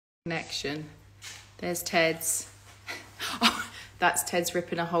Connection. There's Ted's. Oh, that's Ted's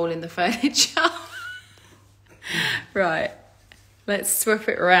ripping a hole in the furniture. Right, let's swap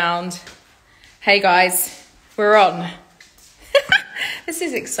it around. Hey guys, we're on. This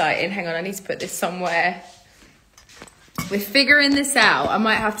is exciting. Hang on, I need to put this somewhere. We're figuring this out. I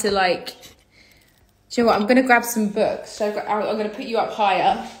might have to like, do you know what? I'm going to grab some books. So I'm going to put you up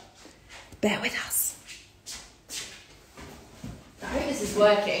higher. Bear with us. I hope this is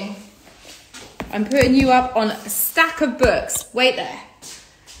working. I'm putting you up on a stack of books. Wait there.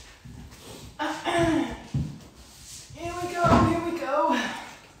 Here we go, here we go.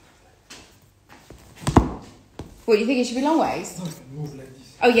 What, you think it should be long ways? No, you can move like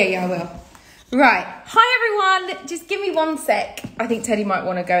this. Oh, yeah, I will. Right. Hi, everyone. Just give me 1 sec. I think Teddy might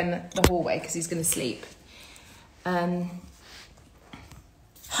want to go in the hallway because he's going to sleep. Hi.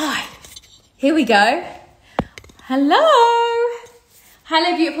 Here we go. Hello.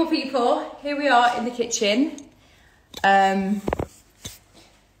 Hello, beautiful people. Here we are in the kitchen. We're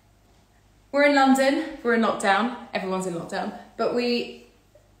in London. We're in lockdown. Everyone's in lockdown. But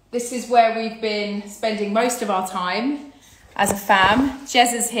this is where we've been spending most of our time as a fam.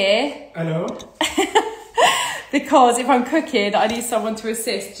 Jez is here. Hello. Because if I'm cooking, I need someone to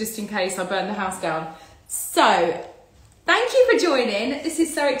assist just in case I burn the house down. So, thank you for joining. This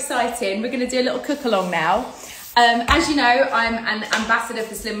is so exciting. We're going to do a little cook along now. As you know, I'm an ambassador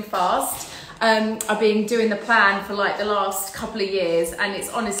for Slim Fast. I've been doing the plan for like the last couple of years and it's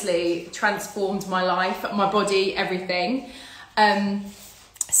honestly transformed my life, my body, everything.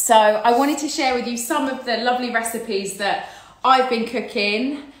 So I wanted to share with you some of the lovely recipes that I've been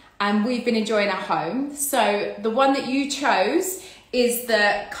cooking and we've been enjoying at home. So the one that you chose is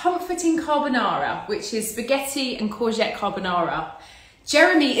the comforting carbonara, which is spaghetti and courgette carbonara.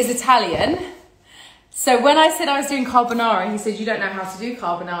 Jeremy is Italian. So when I said I was doing carbonara, he said, you don't know how to do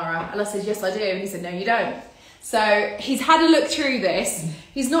carbonara. And I said, yes, I do. And he said, no, you don't. So he's had a look through this.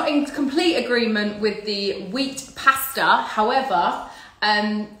 He's not in complete agreement with the wheat pasta. However,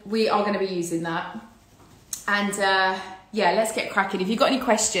 we are going to be using that. And yeah, let's get cracking. If you've got any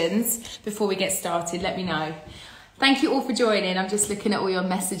questions before we get started, let me know. Thank you all for joining. I'm just looking at all your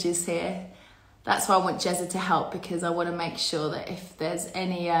messages here. That's why I want Jezza to help, because I want to make sure that if there's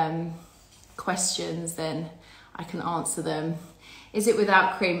any questions, then I can answer them. Is it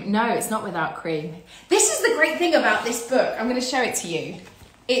without cream? No, it's not without cream. This is the great thing about this book. I'm going to show it to you.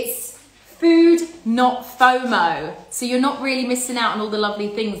 It's food, not FOMO. So you're not really missing out on all the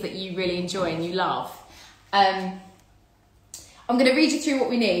lovely things that you really enjoy and you love. I'm going to read you through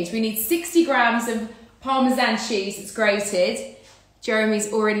what we need. We need 60 grams of Parmesan cheese. It's grated.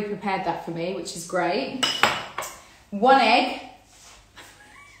 Jeremy's already prepared that for me, which is great. 1 egg.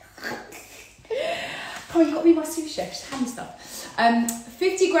 Oh, you got to be my sous chef, just hand stuff.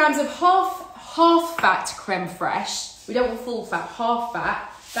 50 grams of half fat creme fraiche. We don't want full fat, half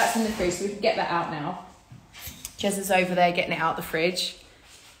fat. That's in the fridge, so we can get that out now. Jez is over there getting it out the fridge.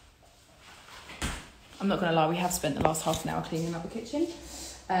 I'm not going to lie, we have spent the last half an hour cleaning up the kitchen.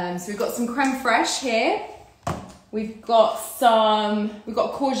 So we've got some creme fraiche here. We've got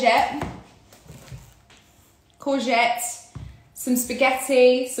courgette, some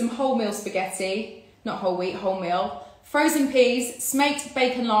spaghetti, some wholemeal spaghetti, not whole wheat, wholemeal, frozen peas, smoked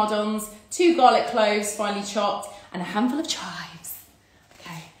bacon lardons, 2 garlic cloves finely chopped, and a handful of chives.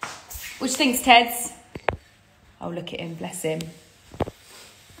 Okay. What do you think, Teds? Oh, look at him, bless him.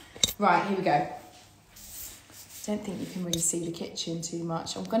 Right, here we go. Don't think you can really see the kitchen too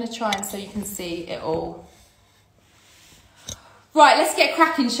much. I'm going to try and so you can see it all. Right, let's get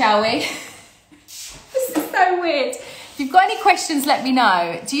cracking, shall we? This is so weird. If you've got any questions, let me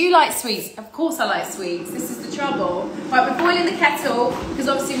know. Do you like sweets? Of course I like sweets. This is the trouble. Right, we're boiling the kettle because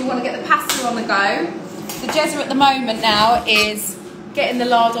obviously we want to get the pasta on the go. The Jezza at the moment now is getting the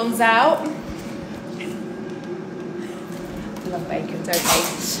lardons out. I love bacon, don't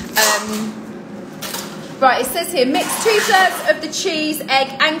I? Right, it says here, mix 2/3 of the cheese,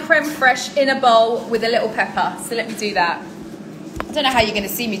 egg and creme fraiche in a bowl with a little pepper. So let me do that. I don't know how you're going to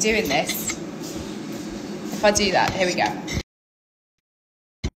see me doing this. If I do that, here we go.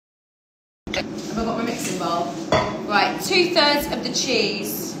 Have I got my mixing bowl? Right, 2/3 of the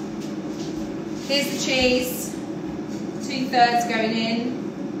cheese. Here's the cheese. 2/3 going in.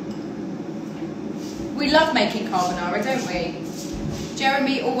 We love making carbonara, don't we?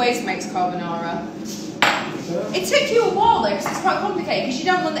 Jeremy always makes carbonara. It took you a while though, because it's quite complicated, because you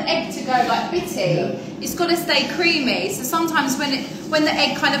don't want the egg to go like bitty. Yeah. It's got to stay creamy. So sometimes when the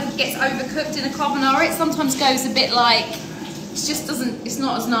egg kind of gets overcooked in a carbonara, it sometimes goes a bit like, it's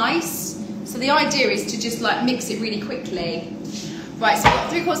not as nice. So the idea is to just like mix it really quickly. Right, so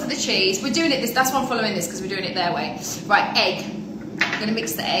we've got 3/4 of the cheese. We're doing it this, that's why I'm following this, because we're doing it their way. Right, egg. I'm gonna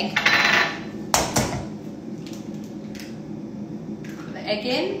mix the egg. Put the egg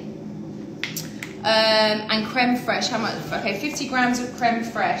in. And creme fraiche, how much? Okay, 50 grams of creme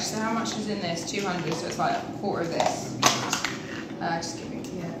fraiche. So how much is in this? 200, so it's like 1/4 of this. Just give me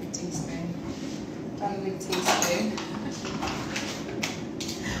a big teaspoon. Done a big teaspoon.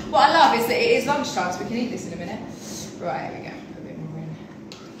 What I love is that it is lunchtime, so we can eat this in a minute. Right, here we go. Put a bit more in.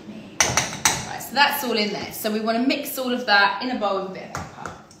 Right, so that's all in there. So we want to mix all of that in a bowl with a bit of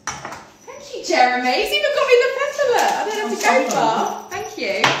pepper. Thank you, Jeremy. He's even got me the pepper, look. I don't have to go far. Thank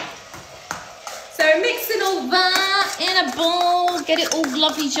you. So mixing all that in a bowl, get it all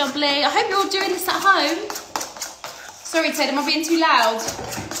lovely jubbly. I hope you're all doing this at home. Sorry, Ted, am I being too loud?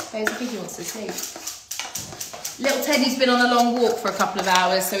 There's a piggy wants to sleep. Little Teddy's been on a long walk for a couple of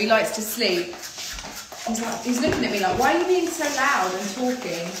hours, so he likes to sleep. He's looking at me like, why are you being so loud and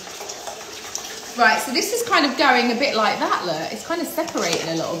talking? Right, so this is kind of going a bit like that, look. It's kind of separating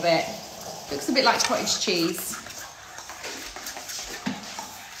a little bit. Looks a bit like cottage cheese.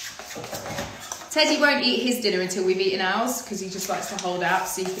 Teddy won't eat his dinner until we've eaten ours, because he just likes to hold out,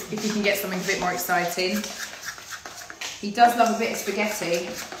 see if he can get something a bit more exciting. He does love a bit of spaghetti.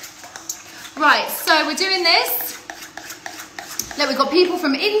 Right, so we're doing this. Look, we've got people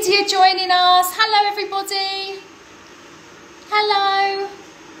from India joining us. Hello, everybody. Hello.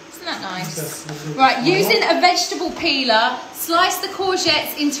 Isn't that nice? Right, using a vegetable peeler, slice the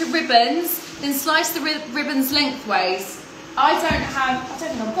courgettes into ribbons, then slice the ribbons lengthways. I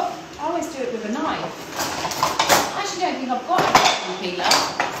always do it with a knife. I actually don't think I've got a vegetable peeler.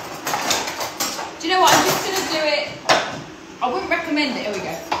 Do you know what? I'm just going to do it. I wouldn't recommend it. Here we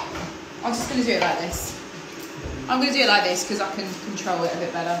go. I'm just going to do it like this. I'm going to do it like this because I can control it a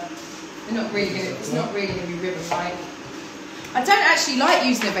bit better. It's not really going to be ribbon-like. I don't actually like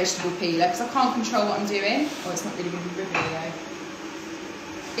using a vegetable peeler because I can't control what I'm doing. Oh, it's not really going to be ribbony though.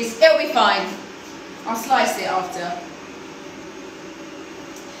 It'll be fine. I'll slice it after.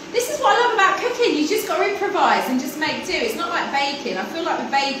 This is what I love about cooking. You just got to improvise and just make do. It's not like baking. I feel like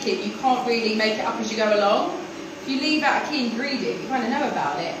with baking, you can't really make it up as you go along. If you leave out a key ingredient, you kind of know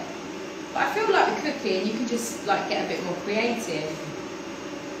about it. But I feel like with cooking, you can just like get a bit more creative.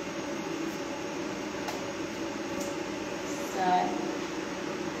 So,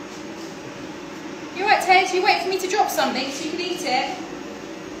 you alright, Ted? You wait for me to drop something so you can eat it.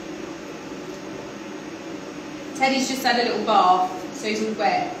 Teddy's just had a little bath, so he's all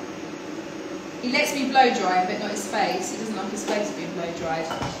wet. He lets me blow dry him, but not his face. He doesn't like his face being blow dried.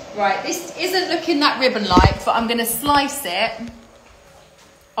 Right, this isn't looking that ribbon-like, but I'm going to slice it.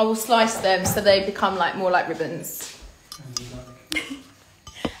 I will slice them so they become like more like ribbons.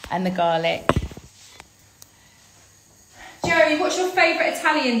 And the garlic. Jeremy, what's your favourite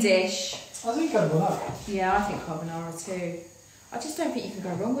Italian dish? I think carbonara. Yeah, I think carbonara too. I just don't think you can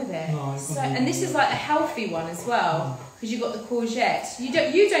go wrong with it. No, and this is like a healthy one as well, because you've got the courgette. You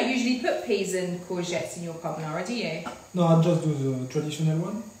don't usually put peas and courgettes in your carbonara, do you? No, I just do the traditional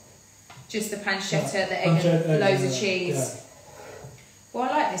one. Just the pancetta, the egg and loads of cheese. Yeah. Well,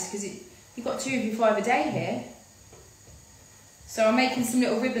 I like this because you've got 2 of your 5 a day here. So I'm making some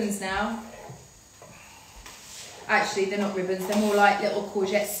little ribbons now. Actually, they're not ribbons, they're more like little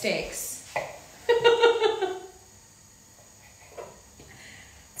courgette sticks.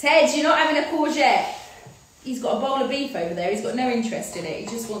 Ted, you're not having a courgette. He's got a bowl of beef over there. He's got no interest in it. He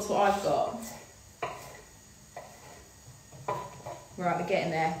just wants what I've got. Right, we're getting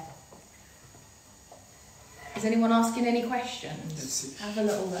there. Is anyone asking any questions? Let's see. Have a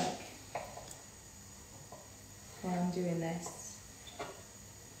little look while I'm doing this.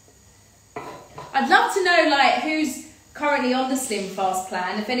 I'd love to know like who's currently on the Slim Fast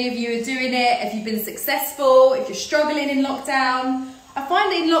plan. If any of you are doing it, if you've been successful, if you're struggling in lockdown. I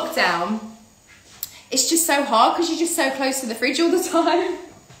find that in lockdown, it's just so hard because you're just so close to the fridge all the time.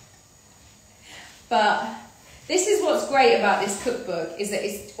 But this is what's great about this cookbook, is that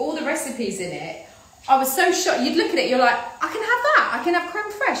it's all the recipes in it. I was so shocked. You'd look at it, you're like, I can have that. I can have creme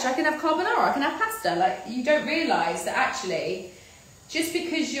fraiche. I can have carbonara. I can have pasta. Like, you don't realise that actually, just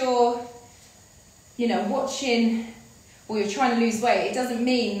because you're, you know, watching or you're trying to lose weight, it doesn't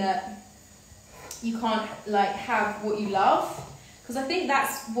mean that you can't, like, have what you love. Because I think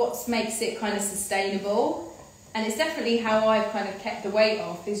that's what makes it kind of sustainable. And it's definitely how I've kind of kept the weight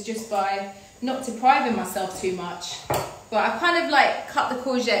off, is just by not depriving myself too much. But I've kind of like cut the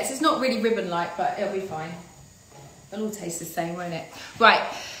courgettes. It's not really ribbon-like, but it'll be fine. It'll all taste the same, won't it? Right,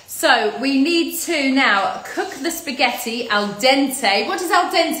 so we need to now cook the spaghetti al dente. What does al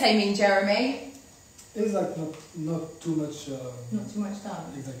dente mean, Jeremy? It's like not too much. Not too much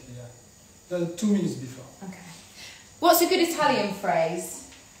done. Exactly, yeah. 2 minutes before. Okay. What's a good Italian phrase?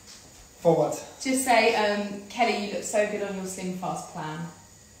 For what? Just say, Kelly, you look so good on your Slim Fast plan.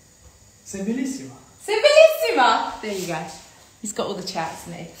 C'est bellissima. C'est bellissima! There you go. He's got all the chats,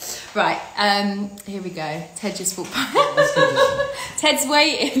 hasn't he? Right, here we go. Ted just walked by. Ted's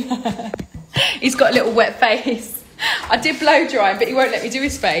waiting. He's got a little wet face. I did blow dry, but he won't let me do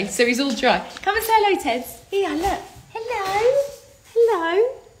his face, so he's all dry. Come and say hello, Ted. Here, look. Hello.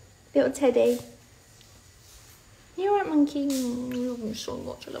 Hello. Little Teddy. You alright, monkey? I'm so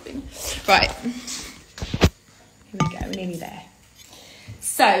much, I love him. Right. Here we go, we're nearly there.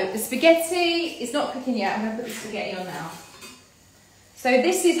 So, the spaghetti is not cooking yet. I'm going to put the spaghetti on now. So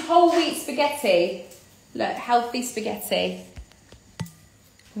this is whole wheat spaghetti. Look, healthy spaghetti.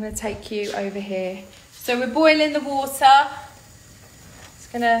 I'm going to take you over here. So we're boiling the water.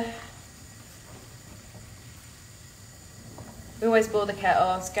 We always boil the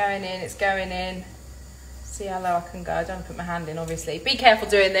kettle. It's going in, it's going in. See how low I can go. I don't put my hand in, obviously. Be careful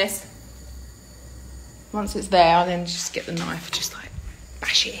doing this. Once it's there, I'll then just get the knife, just like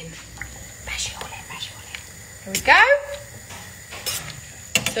bash it in. Bash it all in, bash it all in. Here we go.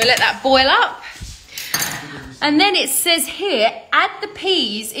 So let that boil up. And then it says here, add the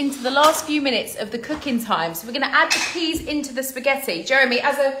peas into the last few minutes of the cooking time. So we're going to add the peas into the spaghetti. Jeremy,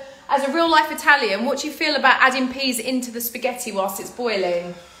 as a real life Italian, what do you feel about adding peas into the spaghetti whilst it's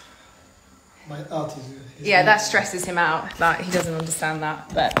boiling? My art is yeah, that stresses him out. Like, he doesn't understand that.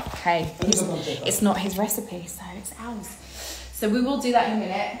 But hey, it's not his recipe, so it's ours. So we will do that in a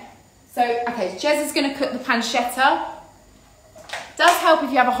minute. So, okay, Jez is going to cook the pancetta. Does help if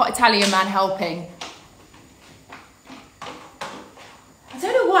you have a hot Italian man helping. I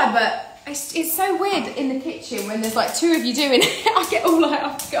don't know why, but it's so weird in the kitchen when there's like 2 of you doing it. I get all like,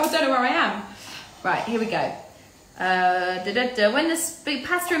 I don't know where I am. Right, here we go. When the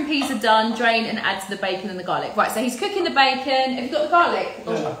pasta and peas are done, drain and add to the bacon and the garlic. Right, so he's cooking the bacon. Have you got the garlic?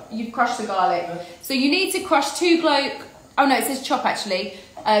 Yeah. You've crushed the garlic. Yeah. So you need to crush 2 oh no, it says chop actually.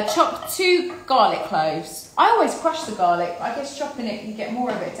 Chop 2 garlic cloves. I always crush the garlic, but I guess chopping it, you get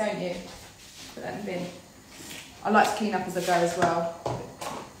more of it, don't you? Put that in the bin. I like to clean up as I go as well.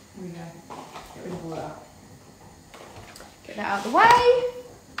 Here we go. Get rid of all that. Get that out of the way.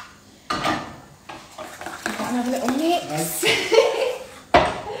 Got another little mix.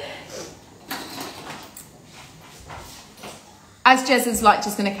 As Jez is like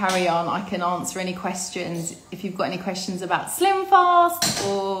just going to carry on, I can answer any questions. If you've got any questions about Slim Fast,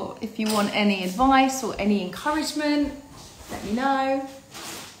 or if you want any advice or any encouragement, let me know.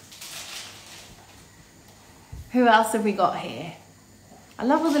 Who else have we got here? I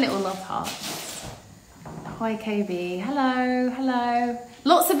love all the little love hearts. Hi KB, hello, hello.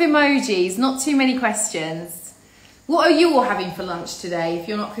 Lots of emojis, not too many questions. What are you all having for lunch today if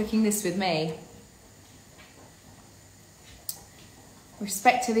you're not cooking this with me?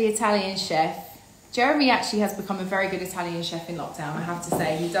 Respect to the Italian chef. Jeremy actually has become a very good Italian chef in lockdown, I have to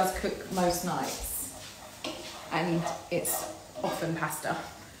say. He does cook most nights. And it's often pasta.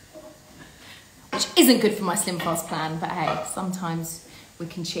 Which isn't good for my Slim Fast plan, but hey, sometimes we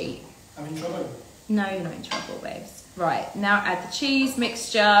can cheat. I'm in trouble. No, you're not in trouble, babes. Right, now add the cheese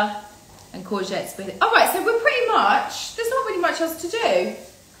mixture and courgettes with it. All right, so we're pretty much, there's not really much else to do.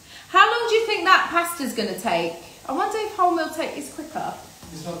 How long do you think that pasta's gonna take? I wonder if wholemeal is quicker.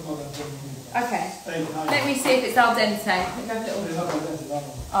 It's not more than 10 minutes. Okay. Let me see if it's al dente. It's not al dente, that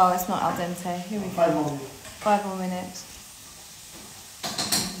one. Oh, it's not al dente. Here we go. 5 more minutes. 5 more minutes.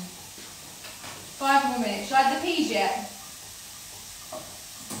 5 more minutes. Shall I add the peas yet?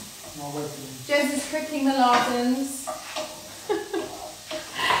 No, wait, please. Jez is cooking the lardons.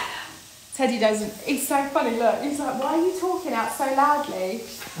 Teddy doesn't. It's so funny, look. He's like, why are you talking out so loudly?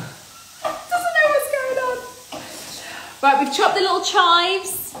 Doesn't know what's going on. Right, we've chopped the little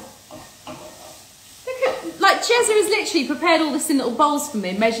chives. Look at, like, Jezza has literally prepared all this in little bowls for me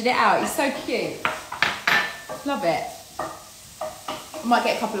and measured it out. He's so cute. Love it. I might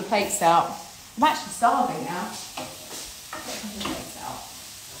get a couple of plates out. I'm actually starving now. Get a couple of plates out.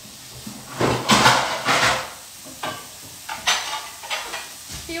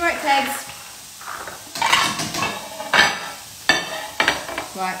 Are you right, Tegs?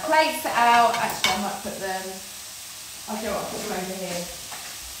 Right, plates are out. Actually, I might put them. I'll do what, I'll put them over here.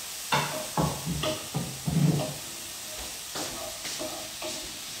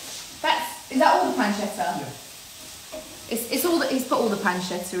 Is that all the pancetta? Yeah. It's all that he's put all the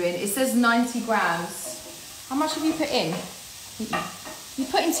pancetta in. It says 90 grams. How much have you put in? You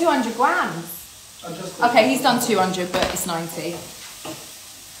put in 200 grams. I just Okay, he's done 200, but it's 90.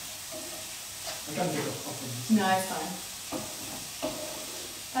 I can't take off this. No, it's fine.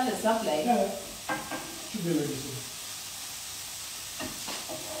 That looks lovely. Yeah, should be ready soon.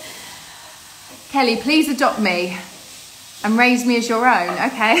 Kelly, please adopt me and raise me as your own,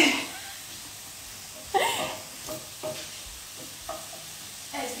 okay?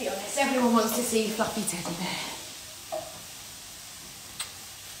 Let's be honest, everyone wants to see fluffy teddy bear.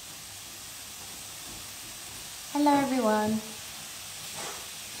 Hello everyone.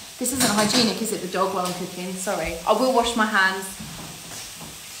 This isn't hygienic, is it, the dog, while I'm cooking? Sorry. I will wash my hands.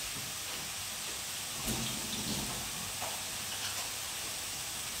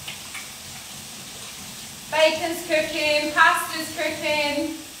 Bacon's cooking, pasta's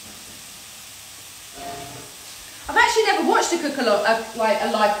cooking. I've actually never watched a cook-along, like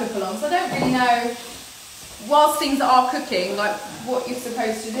a live cook-along, so I don't really know, whilst things are cooking, like what you're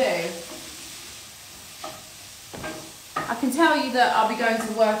supposed to do. I can tell you that I'll be going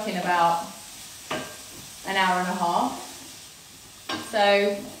to work in about an hour and a half. So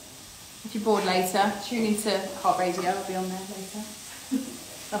if you're bored later, tune into Heart Radio, I'll be on there later.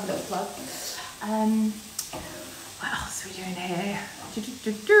 Love a little plug. What else are we doing here?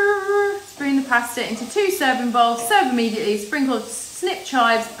 Spoon the pasta into 2 serving bowls, serve immediately, sprinkle snip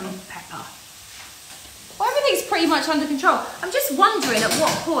chives and pepper. Well, everything's pretty much under control. I'm just wondering at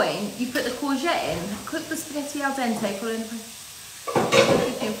what point you put the courgette in. Cook the spaghetti al dente, following the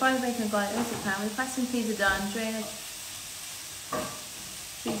cooking, fry the bacon and garlic into the pan. When the pasta and peas are done, drain it.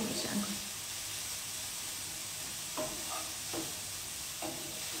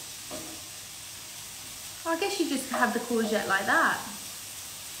 I guess you just have the courgette like that.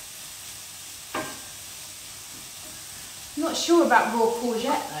 I'm not sure about raw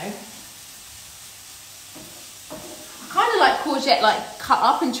courgette though. I kind of like courgette like cut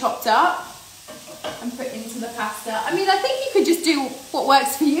up and chopped up and put into the pasta. I mean, I think you could just do what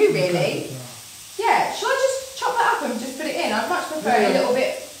works for you really. Yeah, shall I just chop it up and just put it in? I'd much prefer it a little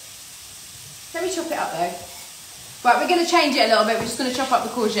bit. Let me chop it up though. Right, we're going to change it a little bit. We're just going to chop up the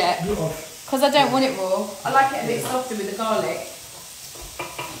courgette. Because I don't want it raw. I like it a bit softer with the garlic.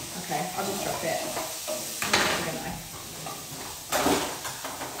 Okay, I'll just chop it.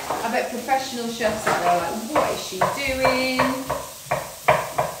 I bet professional chefs out there are like, what is she doing?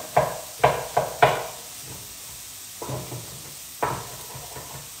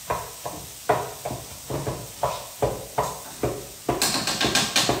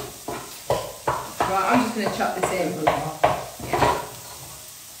 Right, I'm just going to chop this in.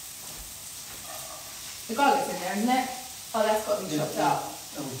 The garlic's in there, isn't it? Oh, that's got to be chopped up.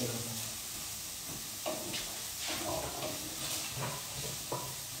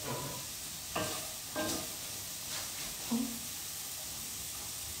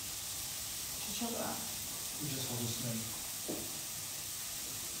 Chop that. Just for the smell.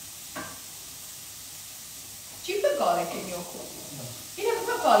 Do you put garlic in your cook? No. You never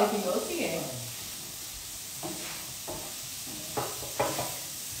put garlic in yours, do you?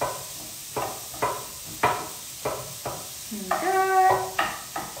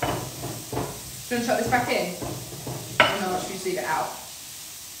 Do you want to chop this back in? Or no, should we just leave it out?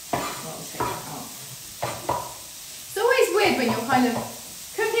 Well, we'll take it out. It's always weird when you're kind of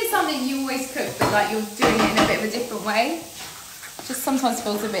cooking something you always cook, but like you're doing it in a bit of a different way. Just sometimes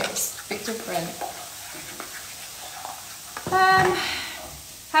feels a bit different.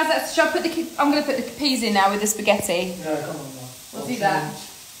 How's that? Shall I put the? I'm going to put the peas in now with the spaghetti. Yeah, come on now. We'll do that.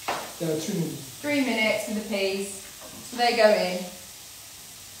 Yeah, 3 minutes. 3 minutes with the peas. So they go in.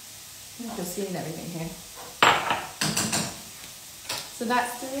 You're seeing everything here. So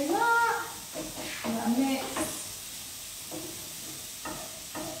that's doing that. And that mix.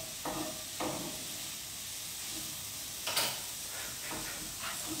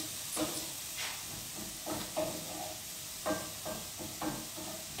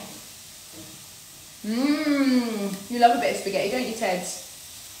 You love a bit of spaghetti, don't you, Ted?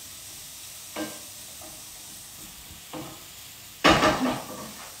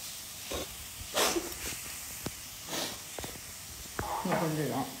 I'm not going to do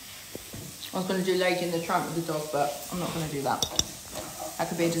that. I was going to do Lady in the Tramp with the dog, but I'm not going to do that. That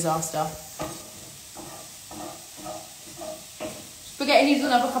could be a disaster. Spaghetti needs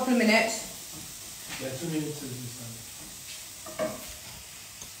another couple of minutes. Yeah, 2 minutes is this time.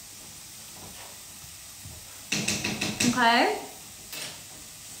 Okay.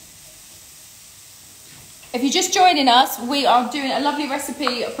 If you're just joining us, we are doing a lovely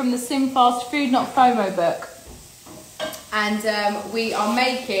recipe from the Sim Fast Food Not FOMO book. And we are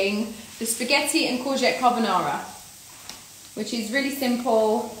making the spaghetti and courgette carbonara, which is really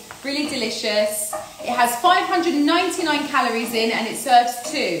simple, really delicious. It has 599 calories in and it serves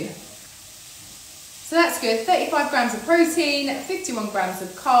 2. So that's good. 35 grams of protein, 51 grams of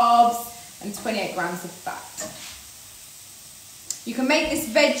carbs, and 28 grams of fat. You can make this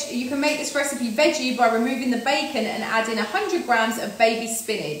recipe veggie by removing the bacon and adding 100 grams of baby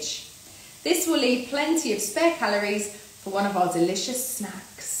spinach. This will leave plenty of spare calories for one of our delicious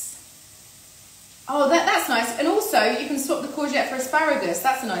snacks. Oh, that's nice. And also, you can swap the courgette for asparagus.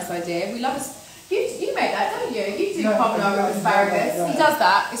 That's a nice idea. We love you make that, don't you? You do carbonara with asparagus. He does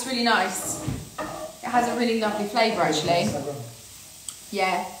that. It's really nice. It has a really lovely flavour, actually.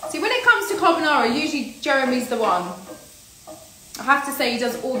 Yeah. See, when it comes to carbonara, usually Jeremy's the one. I have to say, he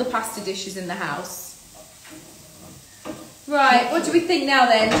does all the pasta dishes in the house. Right, what do we think now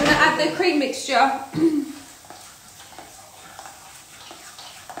then? Do you want to add the cream mixture? Oh,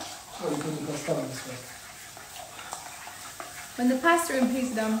 you put the pasta on this first. When the pasta and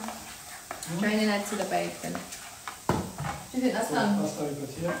peas are done, drain and add to the bacon. Do you think that's done? Pasta we put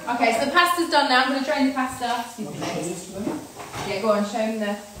here. Okay, so the pasta's done now. I'm going to drain the pasta. Want to show this to them? Yeah, go on, show him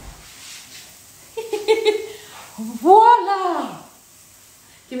the... Voila!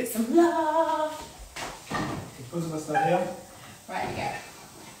 Give it some love. Put the pasta here. Right, you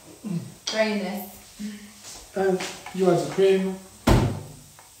go. Drain this. And you add the cream.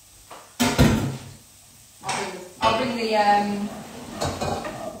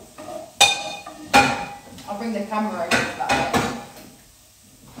 I'll bring the camera over that way.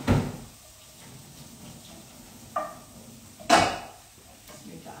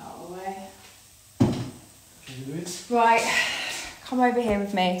 Move that out of the way. Can you do it? Right, come over here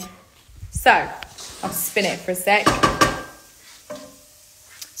with me. So, I'll spin it for a sec.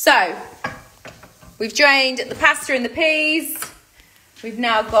 So, we've drained the pasta and the peas. We've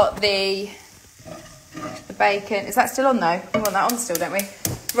now got the bacon. Is that still on though? We want that on still, don't we?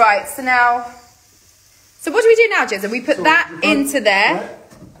 Right, so now... So what do we do now, Jezza? We put that into there.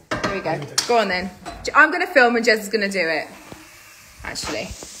 There we go. Go on then. I'm going to film and Jezza's going to do it. Actually,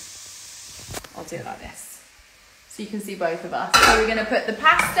 I'll do it like this. So you can see both of us. So we're going to put the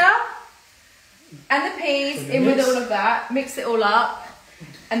pasta and the peas in with all of that. Mix it all up.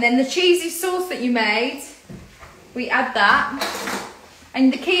 And then the cheesy sauce that you made, we add that.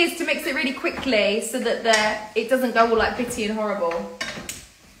 And the key is to mix it really quickly so that it doesn't go all like bitty and horrible.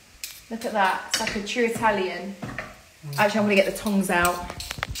 Look at that, it's like a true Italian. Actually, I'm gonna get the tongs out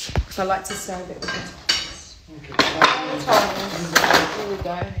because I like to serve it with the tongs. Here we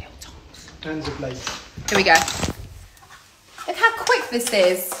go. And the plate. Here we go. Look how quick this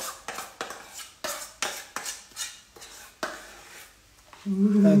is.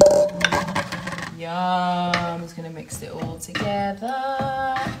 Yum, I'm just gonna mix it all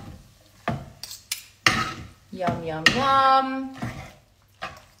together. Yum, yum, yum.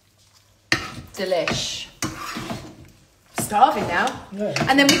 Delish. Starving now. Yeah.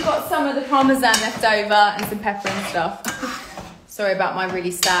 And then we've got some of the parmesan left over and some pepper and stuff. Sorry about my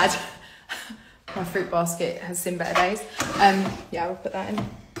really sad. My fruit basket has seen better days. Yeah, we'll put that in.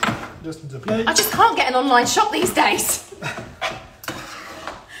 Just in the plate. I just can't get an online shop these days.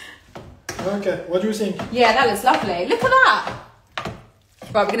 Okay, what do you think? Yeah, that looks lovely. Look at that.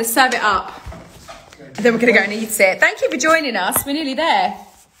 Right, we're going to serve it up. And then we're going to go and eat it. Thank you for joining us. We're nearly there.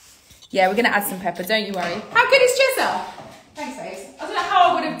 Yeah, we're going to add some pepper, don't you worry. How good is Jezza? Thanks, babes. I don't know how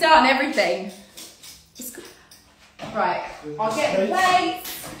I would have done everything. Right, I'll get the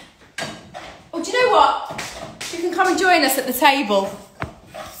plates. Oh, do you know what? You can come and join us at the table.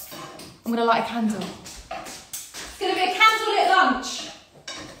 I'm going to light a candle. It's going to be a candlelit lunch.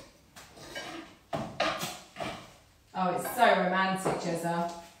 Oh, it's so romantic, Jezza.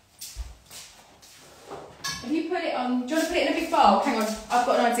 If you put it on, do you want to put it in a big bowl? Hang on, I've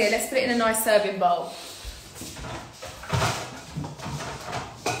got an idea. Let's put it in a nice serving bowl.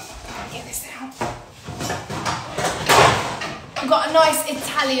 Get this out. I've got a nice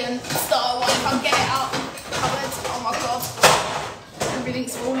Italian style one. If I get it out covered. Oh my god.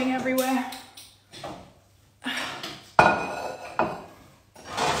 Everything's falling everywhere.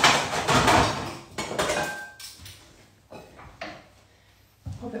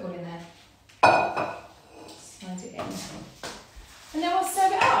 Pop it all in there. Slide it in. And then we'll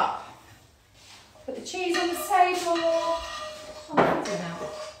serve it up. Put the cheese on the table. Oh, I'm doing now.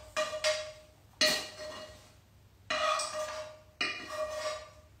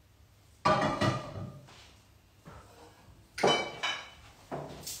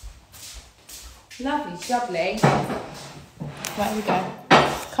 Lovely, jubbly. Right, here we go.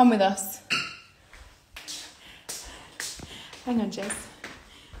 Come with us. Hang on, Jess.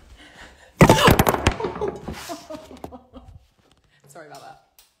 Sorry about that.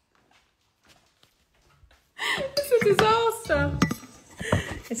 It's a disaster.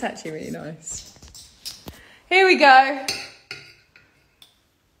 It's actually really nice. Here we go.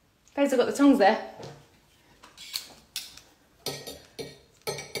 Babes, I've got the tongs there.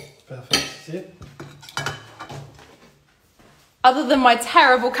 Perfect. See it? Other than my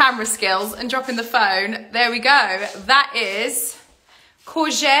terrible camera skills and dropping the phone, there we go. That is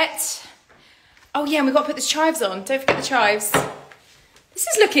courgette. Oh yeah, and we've got to put the chives on. Don't forget the chives. This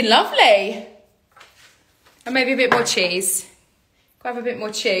is looking lovely. And maybe a bit more cheese. Grab a bit more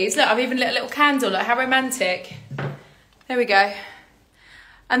cheese. Look, I've even lit a little candle. Look, how romantic. There we go.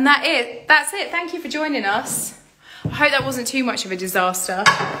 And that's it. Thank you for joining us. I hope that wasn't too much of a disaster.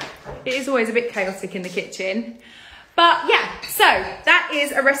 It is always a bit chaotic in the kitchen. But yeah, so that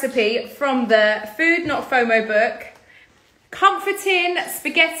is a recipe from the Food Not FOMO book. Comforting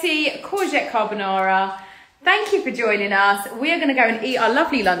spaghetti courgette carbonara. Thank you for joining us. We are going to go and eat our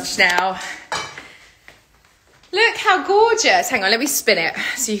lovely lunch now. Look how gorgeous. Hang on, let me spin it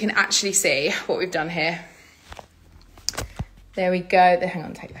so you can actually see what we've done here. There we go. Hang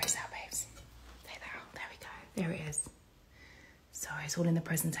on, take those out, babes. Take that out. There we go. There it is. Sorry, it's all in the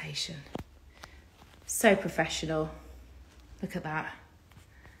presentation. So professional. Look at that.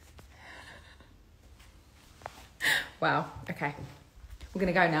 Wow, okay. We're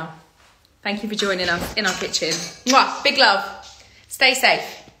gonna go now. Thank you for joining us in our kitchen. Mwah, big love. Stay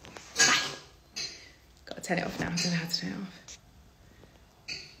safe. Bye. Got to turn it off now. I don't know how to turn it off.